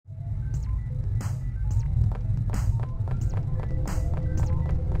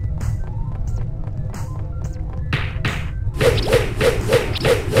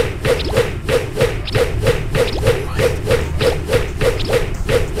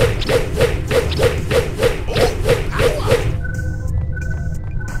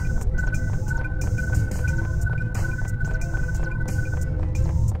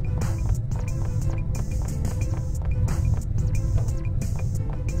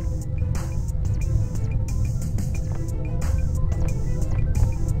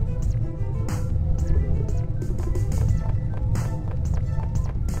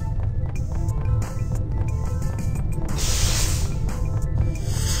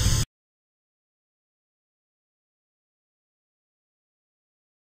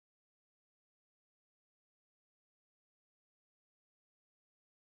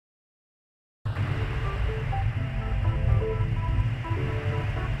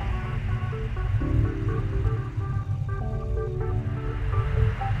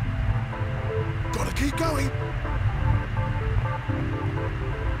going.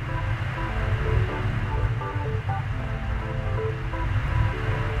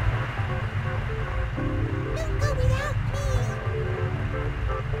 Don't go without me.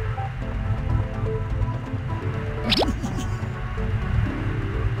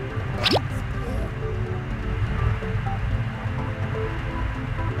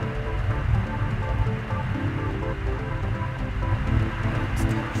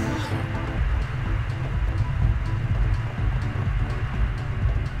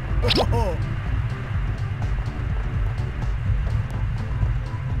 Oh.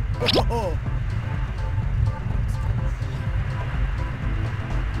 Oh.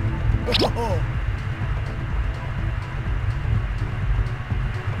 Oh.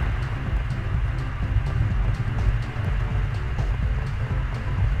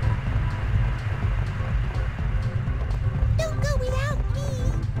 Don't go without me.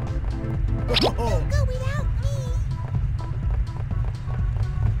 Don't go without me.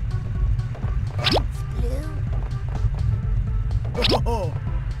 Thanks, Blue. Oh.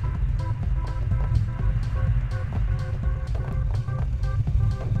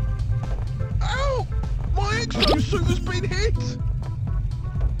 Ow! My exosuit has been hit!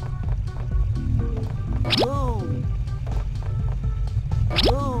 Oh.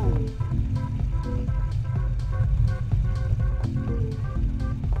 Oh.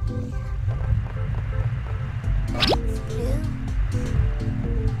 Thanks, Blue.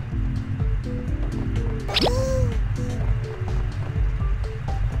 Blue.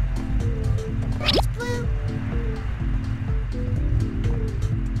 Thanks, Blue. I'm still here.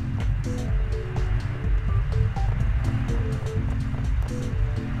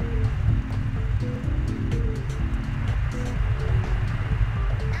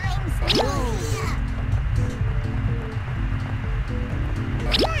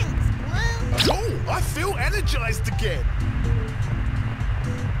 Thanks, Blue. Cool! I feel energized again.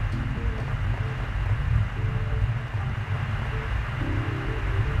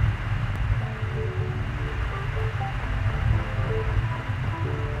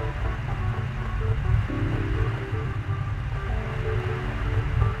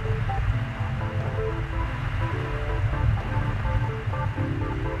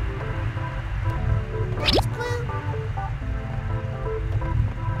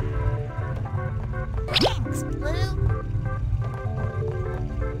 Thanks, Blue.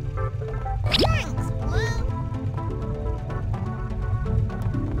 Thanks, Blue.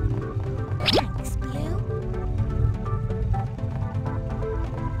 Thanks, Blue. Thanks, Blue.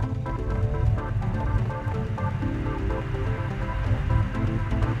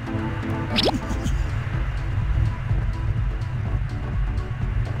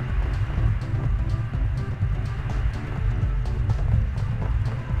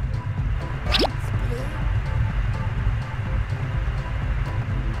 Thanks, Blue.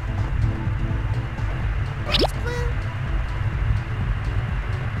 Thanks, Blue.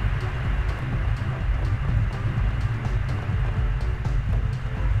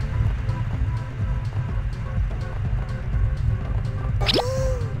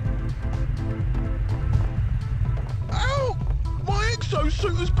 Blue. Ow! My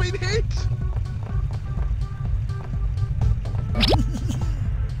exosuit has been hit!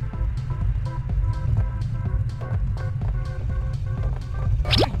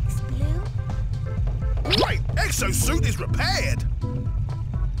 Thanks, Blue. Right, exosuit is repaired.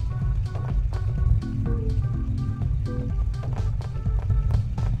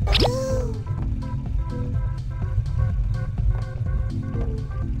 Blue.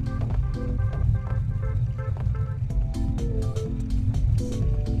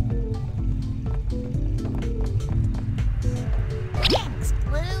 Thanks,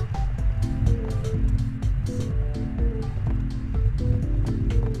 Blue.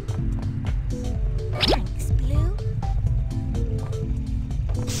 Thanks, Blue.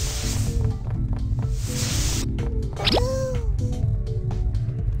 Blue.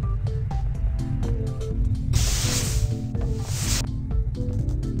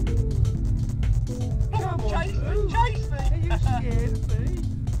 Come on, chase me! Chase me! Are you scared of me?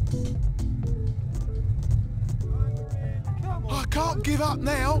 Come on. I can't give up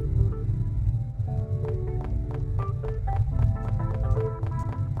now.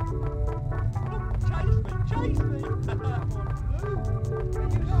 Chase me! Come on, Blue! Are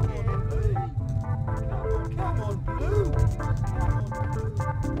you scared of me? Come on, Blue! Come on, Blue!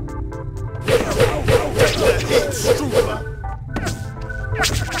 Get the hit, Strooper.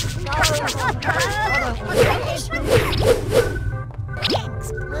 Thanks,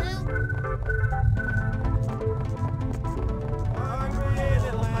 Blue. I'm here,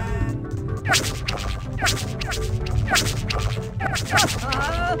 little man! I'm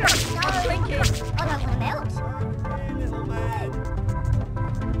drinking. I don't want to melt. Hey, little man.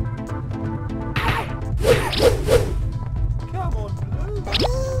 Come on,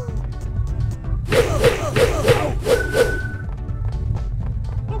 Blue.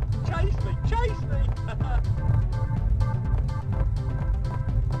 Oh, chase me, chase me. Come on,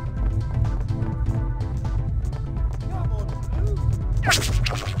 Blue.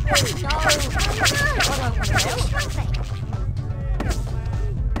 No. I don't want to melt.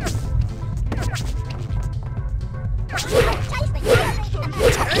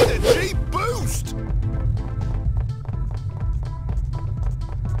 Energy boost!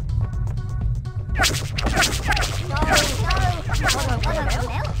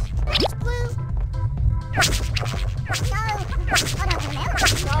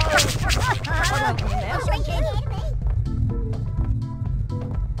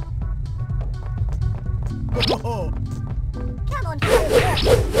 Oh, Come on,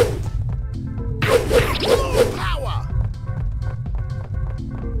 more power!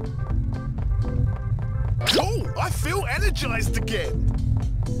 Cool, I feel energized again.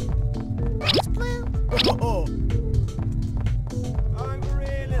 Oh,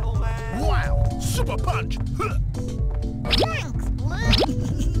 Hungry little man. wow, super punch! Huh. thanks, Blue.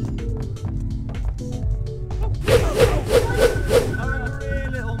 Hungry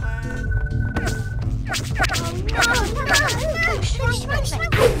little man.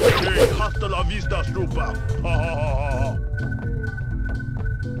 Hey, hasta la vista, Strooper! Ha ha ha ha!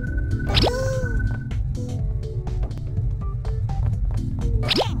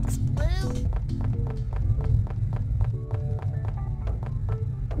 Thanks, Blue.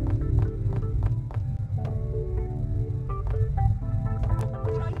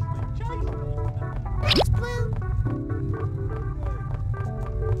 Chase me, chase me. Thanks, Blue.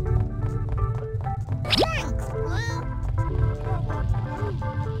 Thanks, Blue. Come on,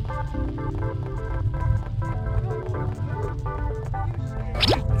 Blue.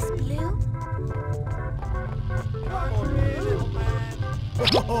 Thanks, Blue. Come on, little man.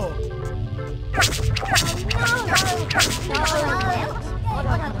 Oh,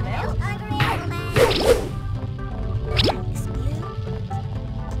 Thanks, Blue.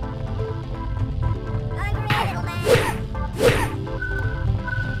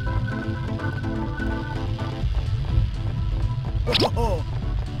 oh,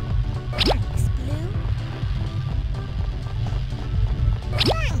 Thanks, Blue.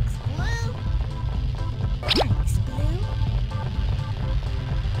 Thanks, Blue. Thanks, Blue.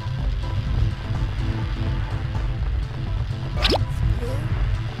 Thanks, Blue.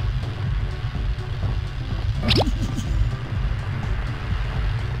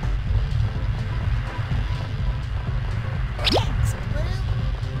 Thanks, Blue.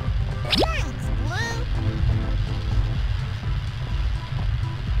 Thanks, Blue.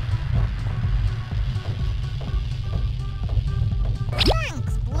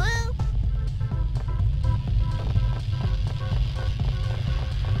 Thanks, Blue.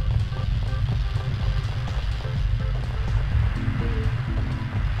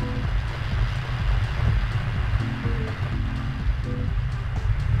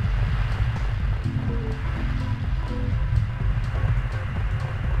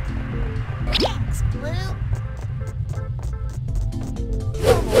 Thanks, Blue.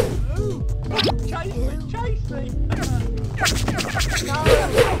 Come on, Blue. Chase me, chase me.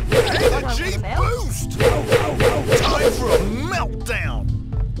 energy boost! Time for a meltdown!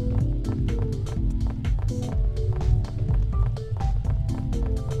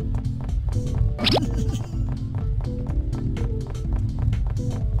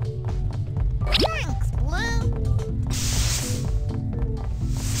 Thanks, Blue.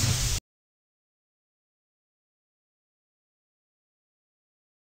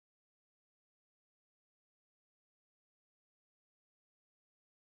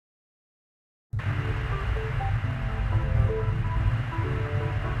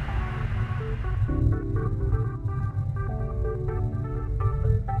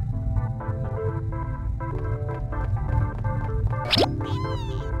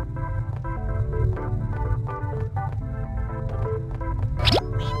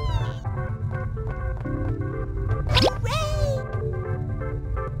 Hooray!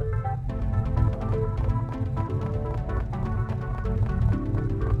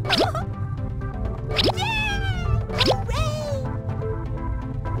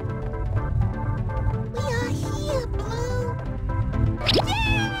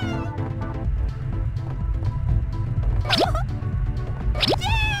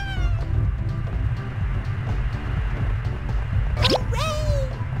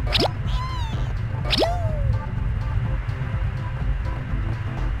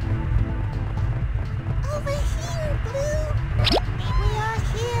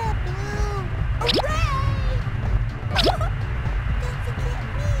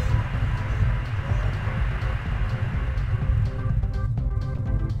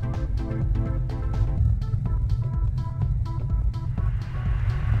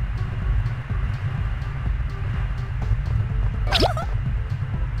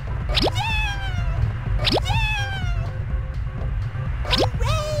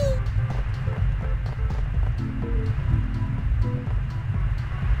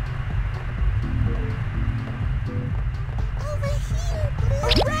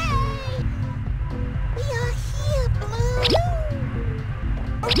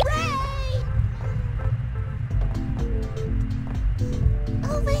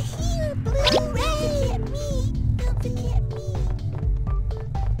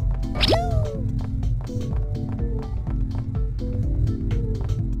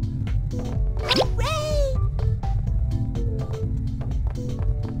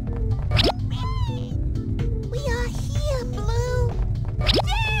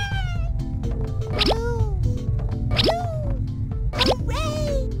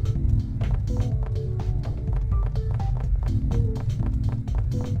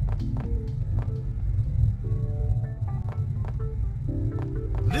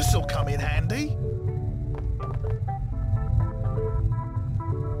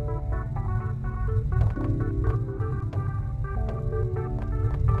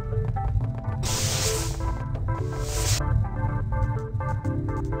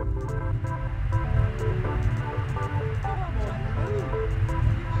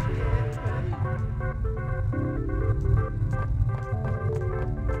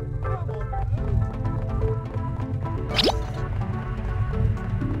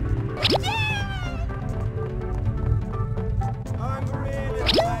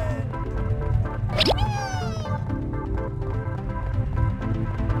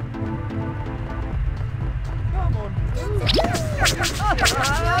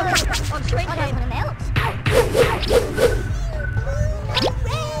 I'm shrinking. I don't want to melt.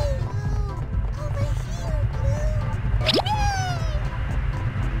 Hooray! Over here, Blue.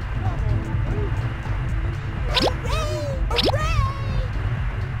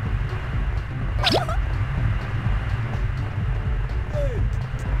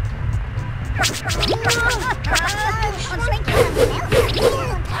 Hooray! I'm shrinking.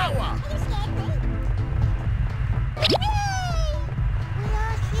 Full power! You scared me? Hooray! We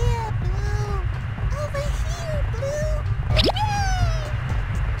are here, Blue. Over here, Blue.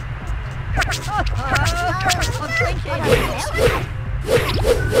 I'm shrinking.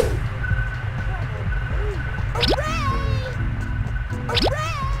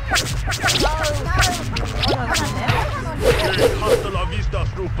 Hey, hasta la vista,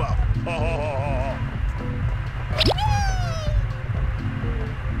 trooper. Ha ha ha ha ha.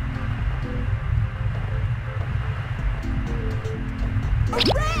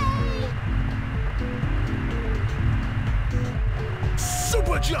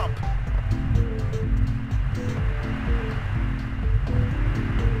 Super jump!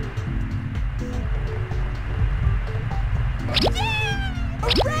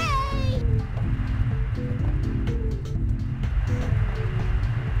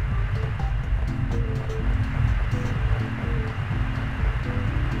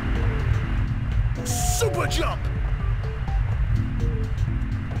 Super jump!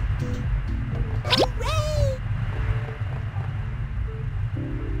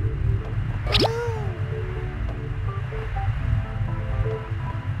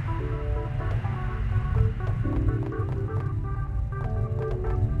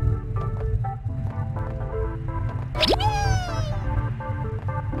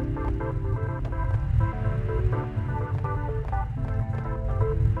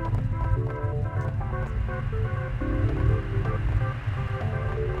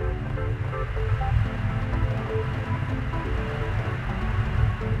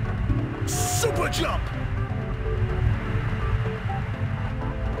 Super jump!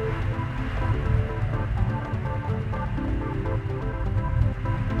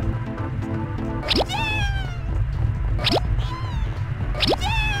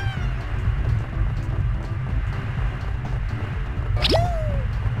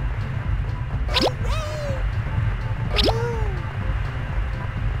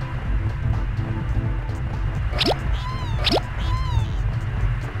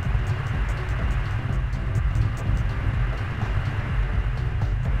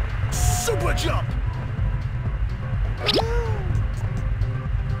 Super jump!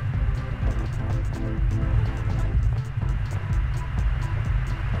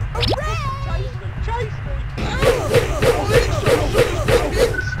 Chase me!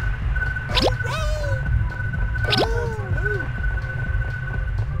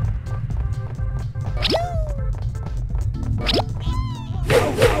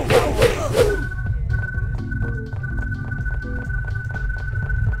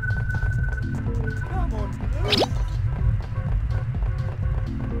 Come on, Blue.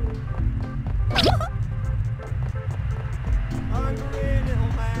 Hungry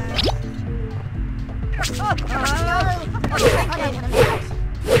little man.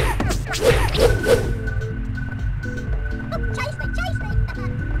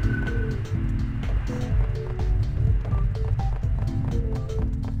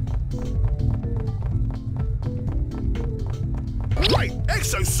 Right,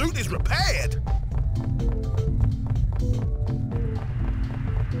 exosuit is repaired!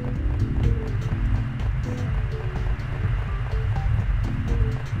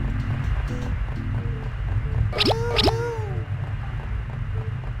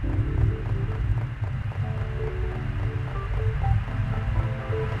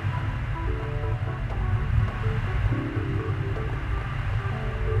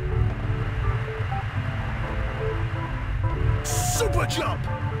 Super jump!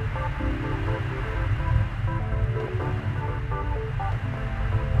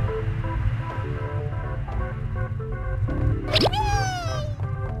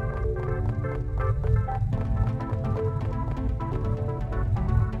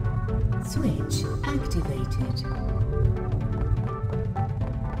 Switch activated.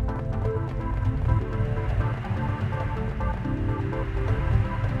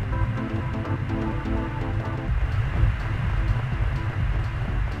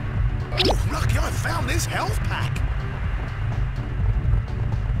 Oh, lucky I found this health pack!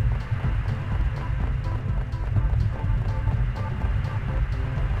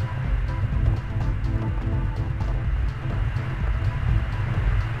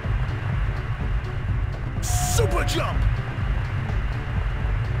 Super jump!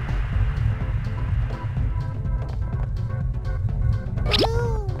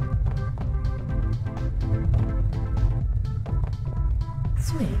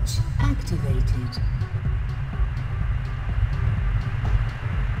 Switch activated.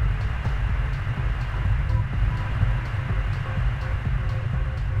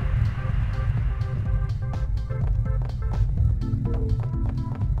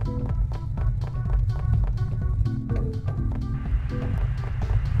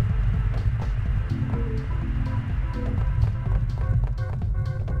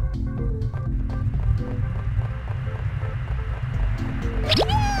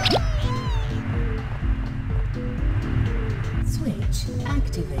 Switch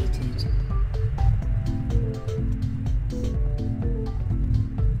activated.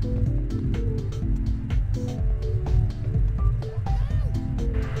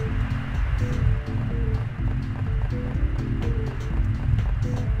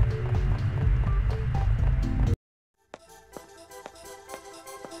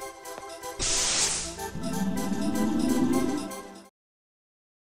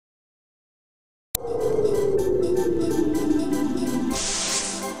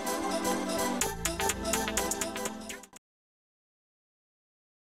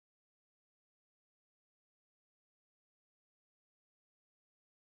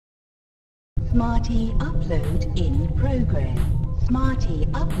 Smartie upload in progress. Smartie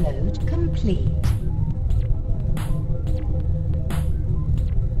upload complete.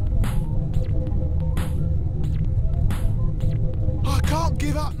 I can't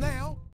give up now.